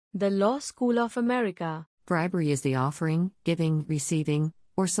The Law School of America. Bribery is the offering, giving, receiving,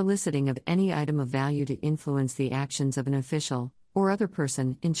 or soliciting of any item of value to influence the actions of an official or other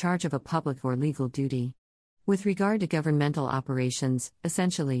person in charge of a public or legal duty. With regard to governmental operations,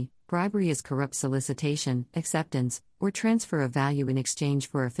 essentially, bribery is corrupt solicitation, acceptance, or transfer of value in exchange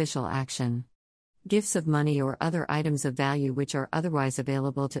for official action. Gifts of money or other items of value which are otherwise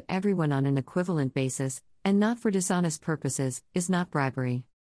available to everyone on an equivalent basis, and not for dishonest purposes, is not bribery.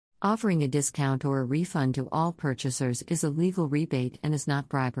 Offering a discount or a refund to all purchasers is a legal rebate and is not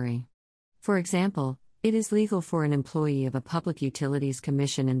bribery. For example, it is legal for an employee of a public utilities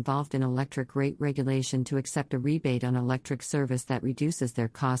commission involved in electric rate regulation to accept a rebate on electric service that reduces their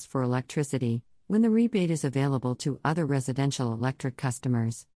cost for electricity, when the rebate is available to other residential electric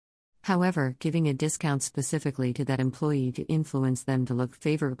customers. However, giving a discount specifically to that employee to influence them to look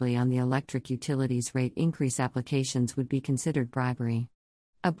favorably on the electric utilities rate increase applications would be considered bribery.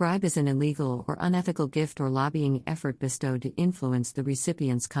 A bribe is an illegal or unethical gift or lobbying effort bestowed to influence the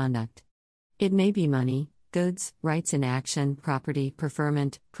recipient's conduct. It may be money, goods, rights in action, property,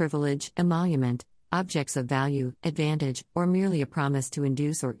 preferment, privilege, emolument, objects of value, advantage, or merely a promise to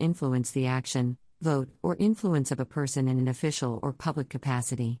induce or influence the action, vote, or influence of a person in an official or public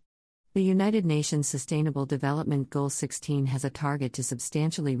capacity. The United Nations Sustainable Development Goal 16 has a target to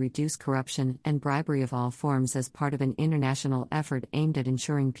substantially reduce corruption and bribery of all forms as part of an international effort aimed at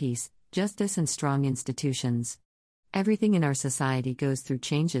ensuring peace, justice, and strong institutions. Everything in our society goes through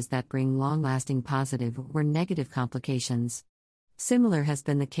changes that bring long-lasting positive or negative complications. Similar has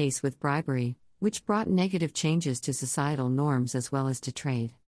been the case with bribery, which brought negative changes to societal norms as well as to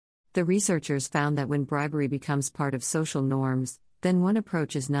trade. The researchers found that when bribery becomes part of social norms, then one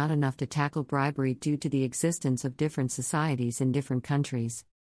approach is not enough to tackle bribery due to the existence of different societies in different countries.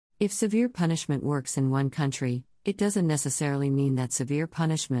 If severe punishment works in one country, it doesn't necessarily mean that severe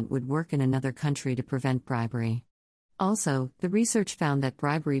punishment would work in another country to prevent bribery. Also, the research found that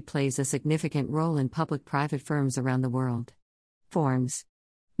bribery plays a significant role in public-private firms around the world. Forms.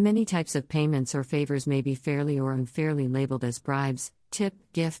 Many types of payments or favors may be fairly or unfairly labeled as bribes: tip,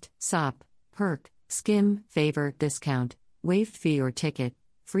 gift, sop, perk, skim, favor, discount, waived fee or ticket,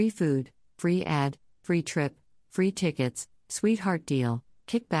 free food, free ad, free trip, free tickets, sweetheart deal,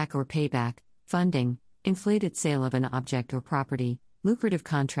 kickback or payback, funding, inflated sale of an object or property, lucrative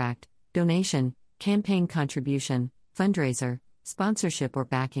contract, donation, campaign contribution, fundraiser, sponsorship or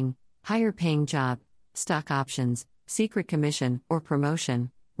backing, higher paying job, stock options, secret commission or promotion,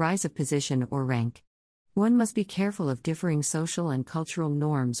 rise of position or rank. One must be careful of differing social and cultural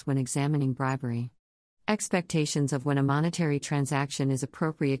norms when examining bribery. Expectations of when a monetary transaction is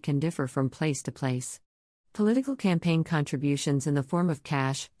appropriate can differ from place to place. Political campaign contributions in the form of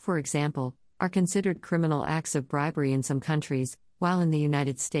cash, for example, are considered criminal acts of bribery in some countries, while in the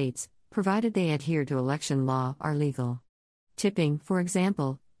United States, provided they adhere to election law, are legal. Tipping, for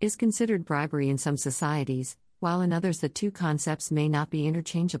example, is considered bribery in some societies, while in others the two concepts may not be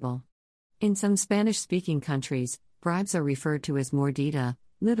interchangeable. In some Spanish-speaking countries, bribes are referred to as mordida,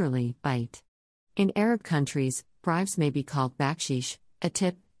 literally, bite. In Arab countries, bribes may be called bakshish, a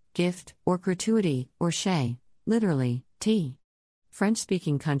tip, gift, or gratuity, or shay, literally, tea.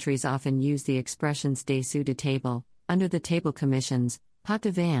 French-speaking countries often use the expressions dessous de table, under the table commissions, pot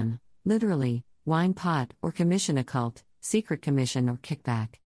de vin, literally, wine pot, or commission occult, secret commission or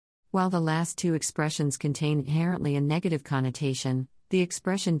kickback. While the last two expressions contain inherently a negative connotation, the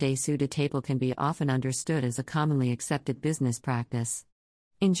expression dessous de table can be often understood as a commonly accepted business practice.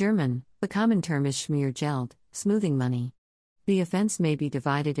 In German, the common term is Schmiergeld, smoothing money. The offense may be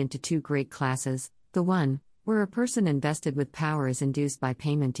divided into two great classes: the one, where a person invested with power is induced by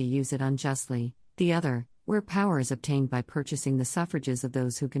payment to use it unjustly; the other, where power is obtained by purchasing the suffrages of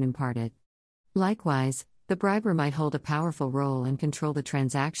those who can impart it. Likewise, the briber might hold a powerful role and control the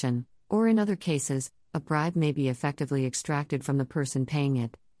transaction, or in other cases, a bribe may be effectively extracted from the person paying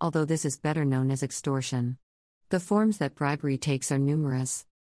it, although this is better known as extortion. The forms that bribery takes are numerous.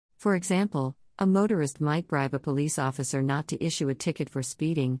 For example, a motorist might bribe a police officer not to issue a ticket for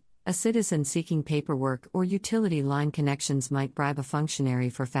speeding; a citizen seeking paperwork or utility line connections might bribe a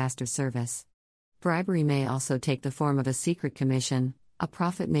functionary for faster service. Bribery may also take the form of a secret commission, a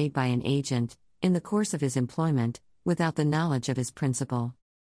profit made by an agent, in the course of his employment, without the knowledge of his principal.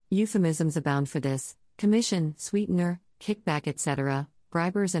 Euphemisms abound for this: commission, sweetener, kickback, etc.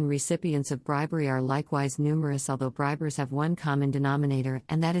 Bribers and recipients of bribery are likewise numerous, although bribers have one common denominator,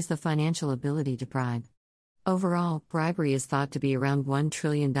 and that is the financial ability to bribe. Overall, bribery is thought to be around $1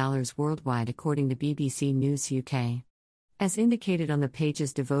 trillion worldwide according to BBC News UK. As indicated on the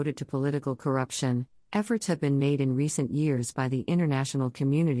pages devoted to political corruption, Efforts have been made in recent years by the international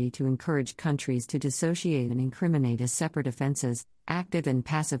community to encourage countries to dissociate and incriminate as separate offenses, active and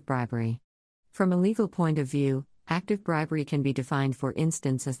passive bribery. From a legal point of view, active bribery can be defined, for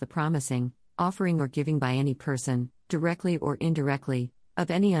instance, as the promising, offering or giving by any person, directly or indirectly,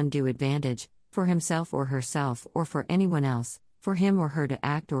 of any undue advantage, for himself or herself or for anyone else, for him or her to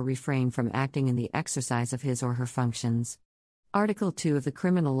act or refrain from acting in the exercise of his or her functions. Article 2 of the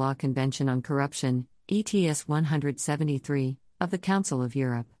Criminal Law Convention on Corruption, ETS 173, of the Council of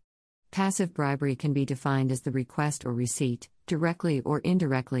Europe. Passive bribery can be defined as the request or receipt, directly or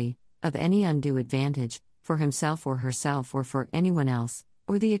indirectly, of any undue advantage, for himself or herself or for anyone else,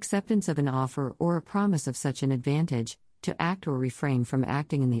 or the acceptance of an offer or a promise of such an advantage, to act or refrain from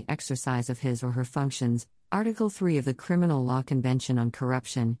acting in the exercise of his or her functions. Article 3 of the Criminal Law Convention on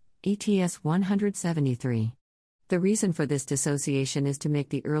Corruption, ETS 173. The reason for this dissociation is to make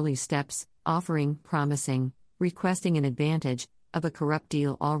the early steps, offering, promising, requesting an advantage, of a corrupt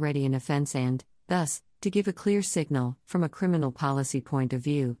deal already an offense and, thus, to give a clear signal, from a criminal policy point of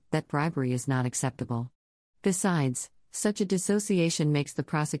view, that bribery is not acceptable. Besides, such a dissociation makes the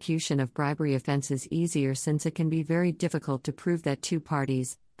prosecution of bribery offenses easier, since it can be very difficult to prove that two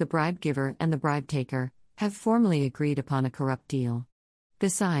parties, the bribe giver and the bribe taker, have formally agreed upon a corrupt deal.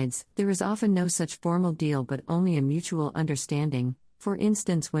 Besides, there is often no such formal deal but only a mutual understanding, for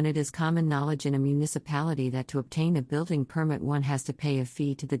instance when it is common knowledge in a municipality that to obtain a building permit one has to pay a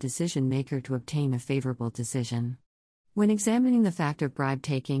fee to the decision maker to obtain a favorable decision. When examining the fact of bribe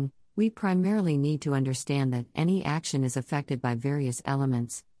taking, we primarily need to understand that any action is affected by various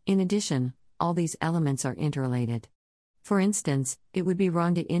elements. In addition, all these elements are interrelated. For instance, it would be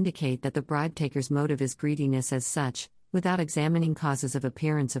wrong to indicate that the bribe taker's motive is greediness as such, without examining causes of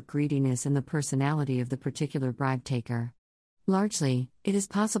appearance of greediness and the personality of the particular bribe taker. Largely, it is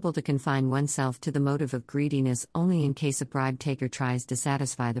possible to confine oneself to the motive of greediness only in case a bribe taker tries to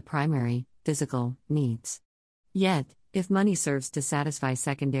satisfy the primary, physical, needs. Yet, if money serves to satisfy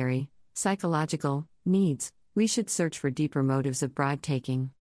secondary, psychological, needs, we should search for deeper motives of bribe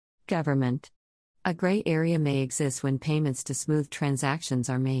taking. Government. A gray area may exist when payments to smooth transactions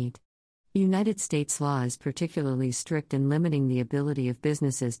are made. United States law is particularly strict in limiting the ability of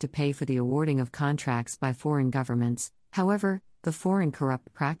businesses to pay for the awarding of contracts by foreign governments. However, the Foreign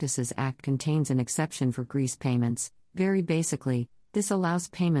Corrupt Practices Act contains an exception for grease payments. Very basically, this allows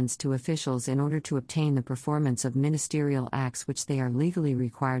payments to officials in order to obtain the performance of ministerial acts which they are legally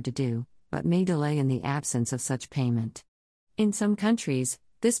required to do, but may delay in the absence of such payment. In some countries,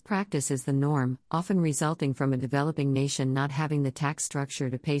 this practice is the norm, often resulting from a developing nation not having the tax structure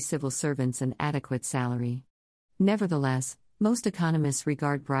to pay civil servants an adequate salary. Nevertheless, most economists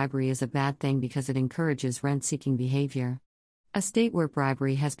regard bribery as a bad thing because it encourages rent-seeking behavior. A state where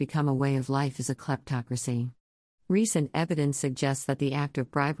bribery has become a way of life is a kleptocracy. Recent evidence suggests that the act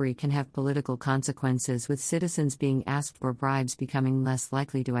of bribery can have political consequences, with citizens being asked for bribes becoming less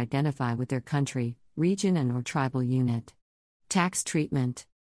likely to identify with their country, region, and/or tribal unit. Tax treatment.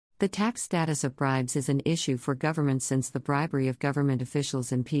 The tax status of bribes is an issue for government, since the bribery of government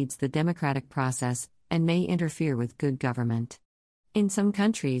officials impedes the democratic process and may interfere with good government. In some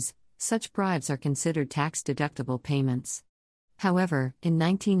countries, such bribes are considered tax-deductible payments. However, in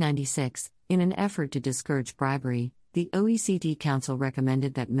 1996, in an effort to discourage bribery, the OECD Council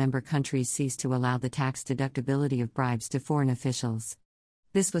recommended that member countries cease to allow the tax deductibility of bribes to foreign officials.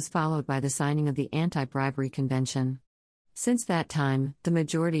 This was followed by the signing of the Anti-Bribery Convention. Since that time, the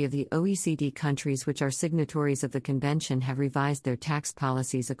majority of the OECD countries which are signatories of the convention have revised their tax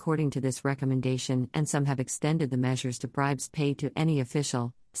policies according to this recommendation, and some have extended the measures to bribes paid to any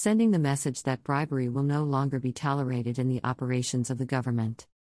official, sending the message that bribery will no longer be tolerated in the operations of the government.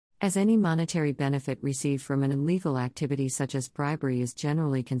 As any monetary benefit received from an illegal activity such as bribery is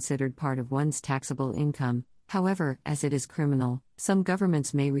generally considered part of one's taxable income, however, as it is criminal, some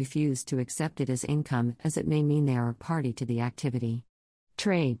governments may refuse to accept it as income, as it may mean they are a party to the activity.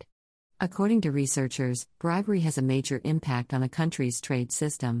 Trade. According to researchers, bribery has a major impact on a country's trade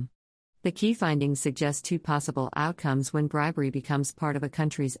system. The key findings suggest two possible outcomes when bribery becomes part of a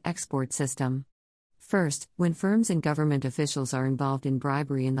country's export system. First, when firms and government officials are involved in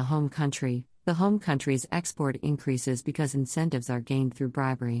bribery in the home country, the home country's export increases because incentives are gained through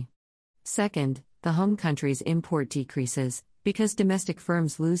bribery. Second, the home country's import decreases, because domestic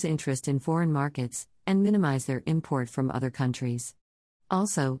firms lose interest in foreign markets and minimize their import from other countries.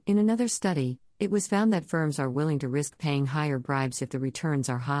 Also, in another study, it was found that firms are willing to risk paying higher bribes if the returns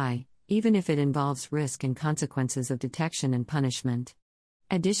are high, even if it involves risk and consequences of detection and punishment.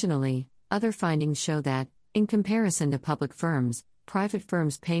 Additionally, other findings show that, in comparison to public firms, private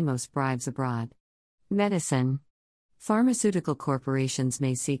firms pay most bribes abroad. Medicine. Pharmaceutical corporations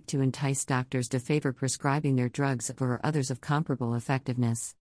may seek to entice doctors to favor prescribing their drugs over others of comparable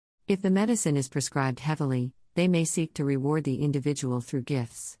effectiveness. If the medicine is prescribed heavily, they may seek to reward the individual through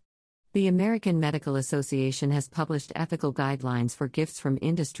gifts. The American Medical Association has published ethical guidelines for gifts from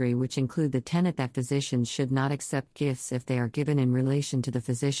industry, which include the tenet that physicians should not accept gifts if they are given in relation to the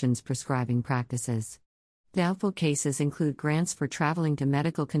physician's prescribing practices. Doubtful cases include grants for traveling to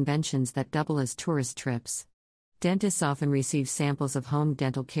medical conventions that double as tourist trips. Dentists often receive samples of home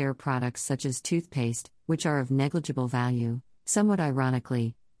dental care products such as toothpaste, which are of negligible value. Somewhat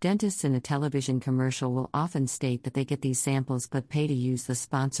ironically, dentists in a television commercial will often state that they get these samples but pay to use the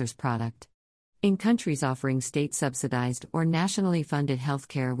sponsor's product. In countries offering state-subsidized or nationally funded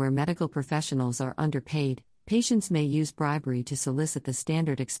healthcare where medical professionals are underpaid, patients may use bribery to solicit the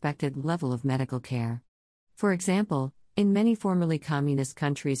standard expected level of medical care. For example, in many formerly communist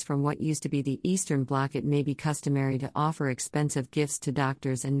countries from what used to be the Eastern Bloc, it may be customary to offer expensive gifts to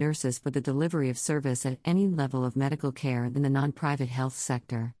doctors and nurses for the delivery of service at any level of medical care in the non-private health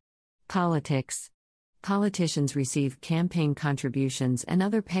sector. Politics. Politicians receive campaign contributions and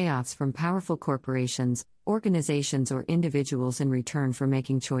other payoffs from powerful corporations, organizations, or individuals in return for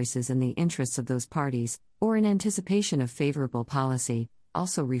making choices in the interests of those parties, or in anticipation of favorable policy,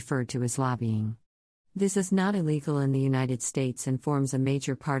 also referred to as lobbying. This is not illegal in the United States and forms a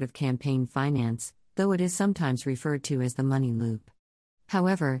major part of campaign finance, though it is sometimes referred to as the money loop.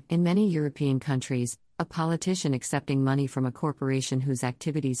 However, in many European countries, a politician accepting money from a corporation whose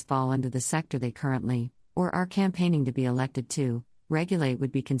activities fall under the sector they currently, or are campaigning to be elected to, regulate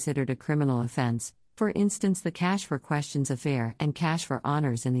would be considered a criminal offense, for instance the cash for questions affair and cash for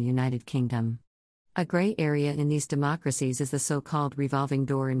honors in the United Kingdom. A gray area in these democracies is the so-called revolving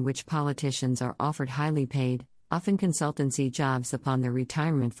door, in which politicians are offered highly paid, often consultancy jobs upon their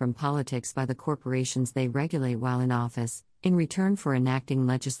retirement from politics by the corporations they regulate while in office, in return for enacting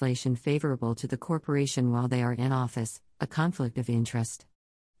legislation favorable to the corporation while they are in office, a conflict of interest.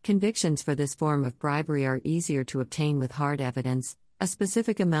 Convictions for this form of bribery are easier to obtain with hard evidence, a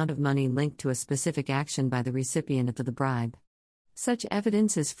specific amount of money linked to a specific action by the recipient of the bribe. Such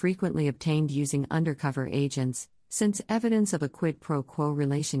evidence is frequently obtained using undercover agents, since evidence of a quid pro quo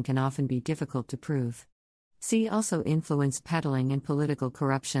relation can often be difficult to prove. See also influence peddling and political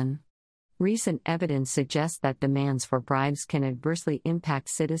corruption. Recent evidence suggests that demands for bribes can adversely impact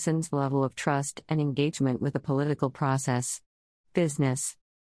citizens' level of trust and engagement with the political process. Business.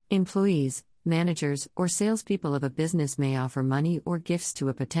 Employees, managers, or salespeople of a business may offer money or gifts to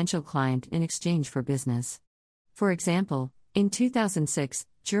a potential client in exchange for business. For example, in 2006,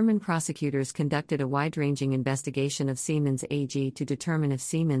 German prosecutors conducted a wide-ranging investigation of Siemens AG to determine if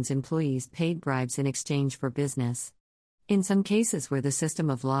Siemens employees paid bribes in exchange for business. In some cases where the system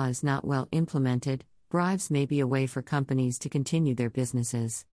of law is not well implemented, bribes may be a way for companies to continue their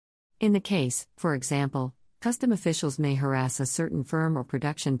businesses. In the case, for example, custom officials may harass a certain firm or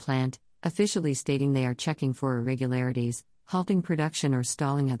production plant, officially stating they are checking for irregularities, halting production, or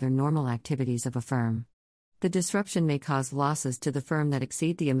stalling other normal activities of a firm. The disruption may cause losses to the firm that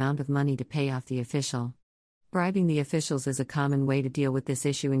exceed the amount of money to pay off the official. Bribing the officials is a common way to deal with this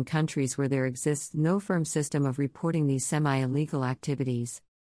issue in countries where there exists no firm system of reporting these semi-illegal activities.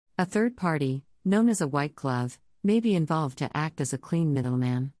 A third party, known as a white glove, may be involved to act as a clean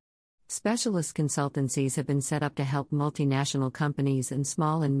middleman. Specialist consultancies have been set up to help multinational companies and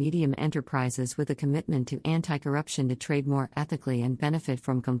small and medium enterprises with a commitment to anti-corruption to trade more ethically and benefit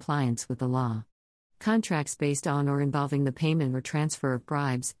from compliance with the law. Contracts based on or involving the payment or transfer of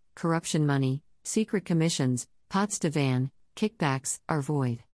bribes, corruption money, secret commissions, pots de vin, kickbacks, are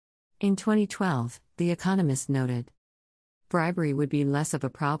void. In 2012, The Economist noted, bribery would be less of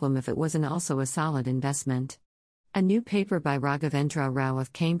a problem if it wasn't also a solid investment. A new paper by Raghavendra Rao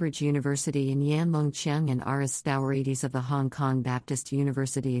of Cambridge University and Yanlong Chiang and Aris Stowarides of the Hong Kong Baptist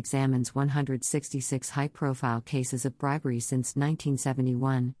University examines 166 high-profile cases of bribery since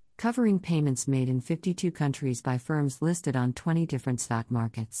 1971, covering payments made in 52 countries by firms listed on 20 different stock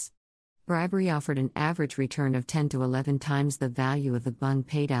markets. Bribery offered an average return of 10 to 11 times the value of the bung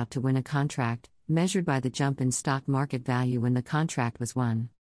paid out to win a contract, measured by the jump in stock market value when the contract was won.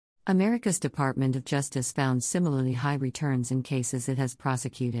 America's Department of Justice found similarly high returns in cases it has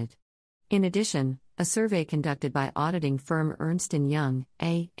prosecuted. In addition, a survey conducted by auditing firm Ernst & Young,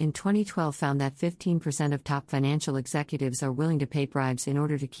 in 2012 found that 15% of top financial executives are willing to pay bribes in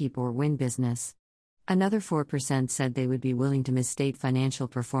order to keep or win business. Another 4% said they would be willing to misstate financial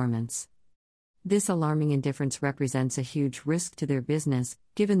performance. This alarming indifference represents a huge risk to their business,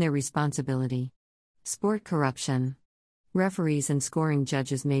 given their responsibility. Sport corruption. Referees and scoring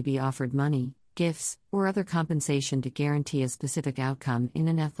judges may be offered money, gifts, or other compensation to guarantee a specific outcome in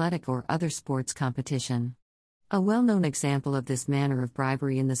an athletic or other sports competition. A well-known example of this manner of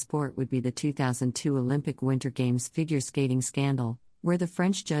bribery in the sport would be the 2002 Olympic Winter Games figure skating scandal, where the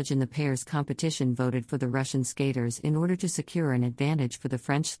French judge in the pairs competition voted for the Russian skaters in order to secure an advantage for the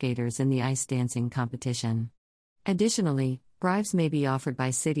French skaters in the ice dancing competition. Additionally, bribes may be offered by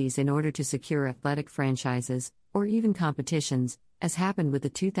cities in order to secure athletic franchises, or even competitions, as happened with the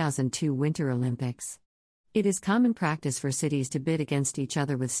 2002 Winter Olympics. It is common practice for cities to bid against each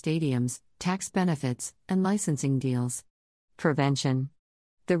other with stadiums, tax benefits, and licensing deals. Prevention.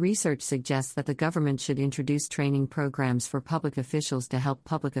 The research suggests that the government should introduce training programs for public officials to help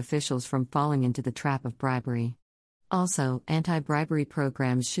public officials from falling into the trap of bribery. Also, anti-bribery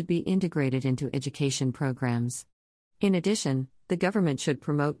programs should be integrated into education programs. In addition, the government should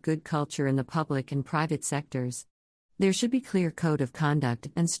promote good culture in the public and private sectors. There should be clear code of conduct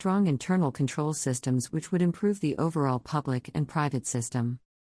and strong internal control systems which would improve the overall public and private system.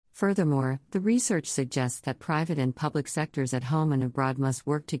 Furthermore, the research suggests that private and public sectors at home and abroad must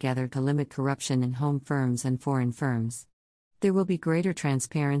work together to limit corruption in home firms and foreign firms. There will be greater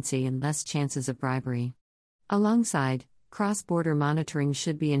transparency and less chances of bribery. Alongside, cross-border monitoring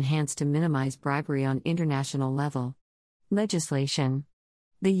should be enhanced to minimize bribery on international level. Legislation.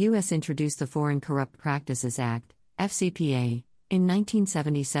 The U.S. introduced the Foreign Corrupt Practices Act, FCPA, in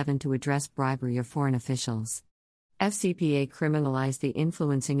 1977 to address bribery of foreign officials. FCPA criminalized the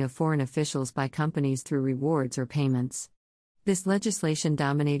influencing of foreign officials by companies through rewards or payments. This legislation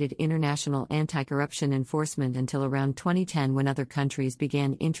dominated international anti-corruption enforcement until around 2010 when other countries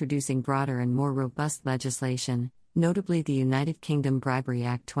began introducing broader and more robust legislation, notably the United Kingdom Bribery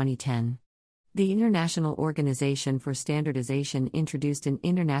Act 2010. The International Organization for Standardization introduced an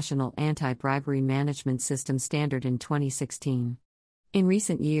International Anti-Bribery Management System standard in 2016. In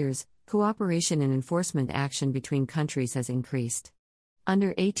recent years, cooperation in enforcement action between countries has increased.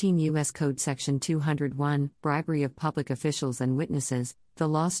 Under 18 U.S. Code Section 201, bribery of public officials and witnesses, the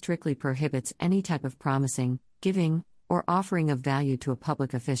law strictly prohibits any type of promising, giving, or offering of value to a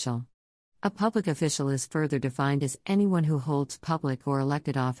public official. A public official is further defined as anyone who holds public or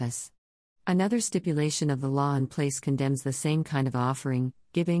elected office. Another stipulation of the law in place condemns the same kind of offering,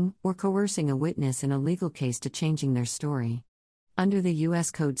 giving, or coercing a witness in a legal case to changing their story. Under the U.S.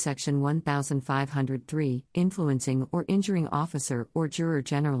 Code Section 1503, influencing or injuring officer or juror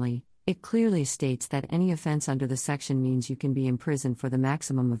generally, it clearly states that any offense under the section means you can be imprisoned for the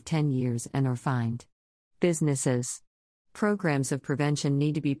maximum of 10 years and or fined. Businesses. Programs of prevention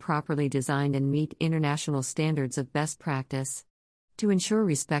need to be properly designed and meet international standards of best practice. To ensure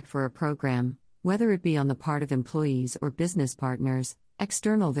respect for a program, whether it be on the part of employees or business partners,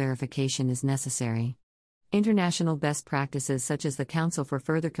 external verification is necessary. International best practices such as the Council for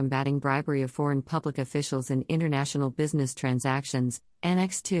Further Combating Bribery of Foreign Public Officials in International Business Transactions,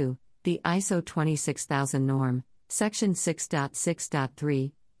 Annex II, the ISO 26000 norm, Section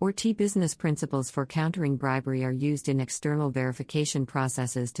 6.6.3, or T business principles for countering bribery are used in external verification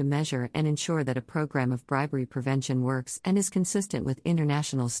processes to measure and ensure that a program of bribery prevention works and is consistent with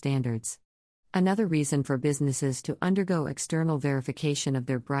international standards. Another reason for businesses to undergo external verification of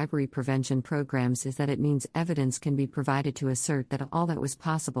their bribery prevention programs is that it means evidence can be provided to assert that all that was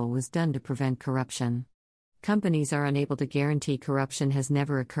possible was done to prevent corruption. Companies are unable to guarantee corruption has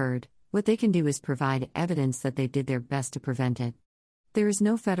never occurred. What they can do is provide evidence that they did their best to prevent it. There is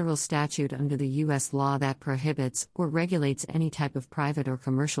no federal statute under the U.S. law that prohibits or regulates any type of private or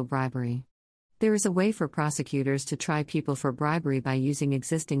commercial bribery. There is a way for prosecutors to try people for bribery by using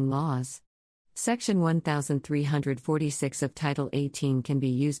existing laws. Section 1346 of Title 18 can be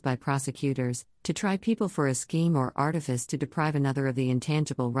used by prosecutors to try people for a scheme or artifice to deprive another of the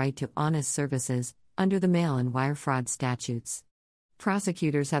intangible right to honest services, under the mail and wire fraud statutes.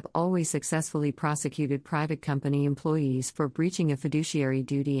 Prosecutors have always successfully prosecuted private company employees for breaching a fiduciary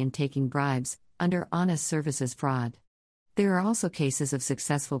duty and taking bribes, under honest services fraud. There are also cases of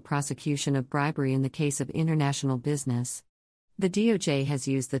successful prosecution of bribery in the case of international business. The DOJ has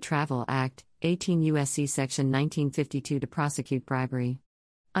used the Travel Act, 18 U.S.C. Section 1952 to prosecute bribery.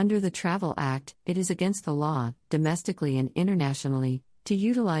 Under the Travel Act, it is against the law, domestically and internationally, to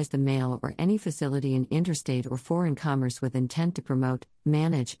utilize the mail or any facility in interstate or foreign commerce with intent to promote,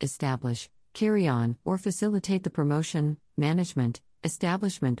 manage, establish, carry on, or facilitate the promotion, management,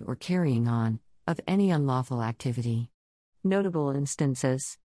 establishment, or carrying on of any unlawful activity. Notable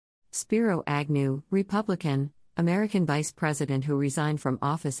instances: Spiro Agnew, Republican, American vice president who resigned from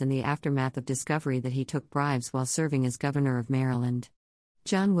office in the aftermath of discovery that he took bribes while serving as governor of Maryland.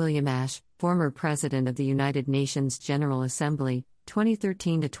 John William Ashe, former president of the United Nations General Assembly,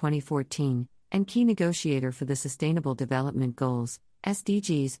 2013 to 2014, and key negotiator for the Sustainable Development Goals,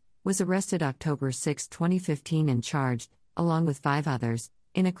 SDGs, was arrested October 6, 2015 and charged, along with 5 others,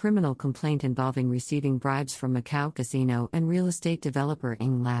 in a criminal complaint involving receiving bribes from Macau casino and real estate developer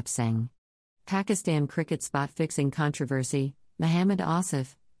Ng Lap Seng. Pakistan cricket spot fixing controversy. Mohammad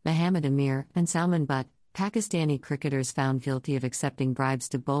Asif, Mohammad Amir, and Salman Butt, Pakistani cricketers found guilty of accepting bribes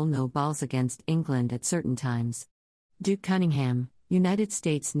to bowl no balls against England at certain times. Duke Cunningham, United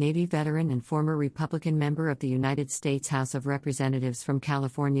States Navy veteran and former Republican member of the United States House of Representatives from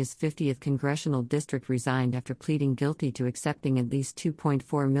California's 50th Congressional District, resigned after pleading guilty to accepting at least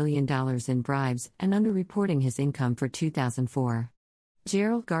 $2.4 million in bribes and underreporting his income for 2004.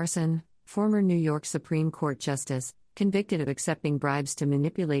 Gerald Garson, former New York Supreme Court Justice, convicted of accepting bribes to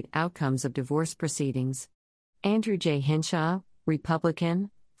manipulate outcomes of divorce proceedings. Andrew J. Hinshaw,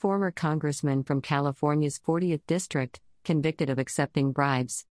 Republican, former congressman from California's 40th District, convicted of accepting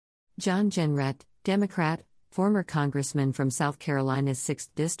bribes. John Jenrette, Democrat, former congressman from South Carolina's 6th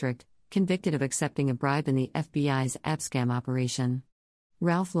District, convicted of accepting a bribe in the FBI's abscam operation.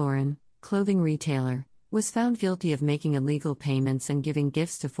 Ralph Lauren, clothing retailer, was found guilty of making illegal payments and giving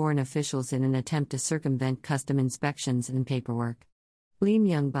gifts to foreign officials in an attempt to circumvent custom inspections and paperwork. Lee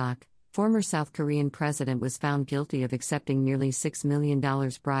Myung-bak, former South Korean president, was found guilty of accepting nearly $6 million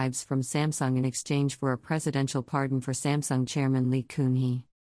bribes from Samsung in exchange for a presidential pardon for Samsung chairman Lee Kun-hee.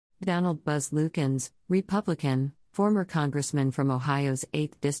 Donald Buzz Lukens, Republican, former congressman from Ohio's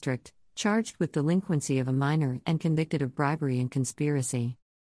 8th District, charged with delinquency of a minor and convicted of bribery and conspiracy.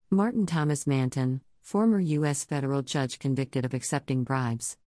 Martin Thomas Manton, former U.S. federal judge, convicted of accepting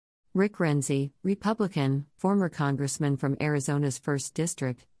bribes. Rick Renzi, Republican, former congressman from Arizona's 1st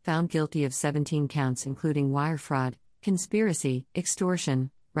District, found guilty of 17 counts including wire fraud, conspiracy,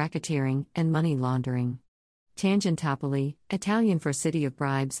 extortion, racketeering, and money laundering. Tangentopoli, Italian for City of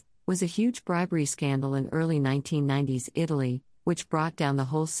Bribes, was a huge bribery scandal in early 1990s Italy, which brought down the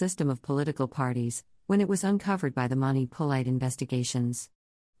whole system of political parties, when it was uncovered by the Monty Polite investigations.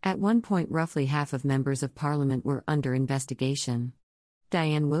 At one point, roughly half of members of parliament were under investigation.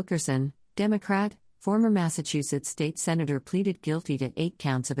 Diane Wilkerson, Democrat, former Massachusetts state senator, pleaded guilty to 8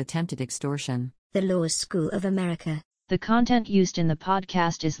 counts of attempted extortion. The Law School of America. The content used in the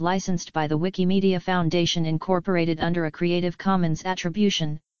podcast is licensed by the Wikimedia Foundation Incorporated under a Creative Commons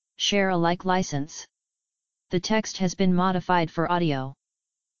Attribution, Share Alike license. The text has been modified for audio.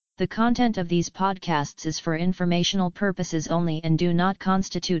 The content of these podcasts is for informational purposes only and do not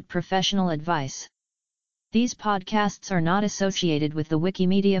constitute professional advice. These podcasts are not associated with the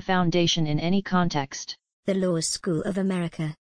Wikimedia Foundation in any context. The Law School of America.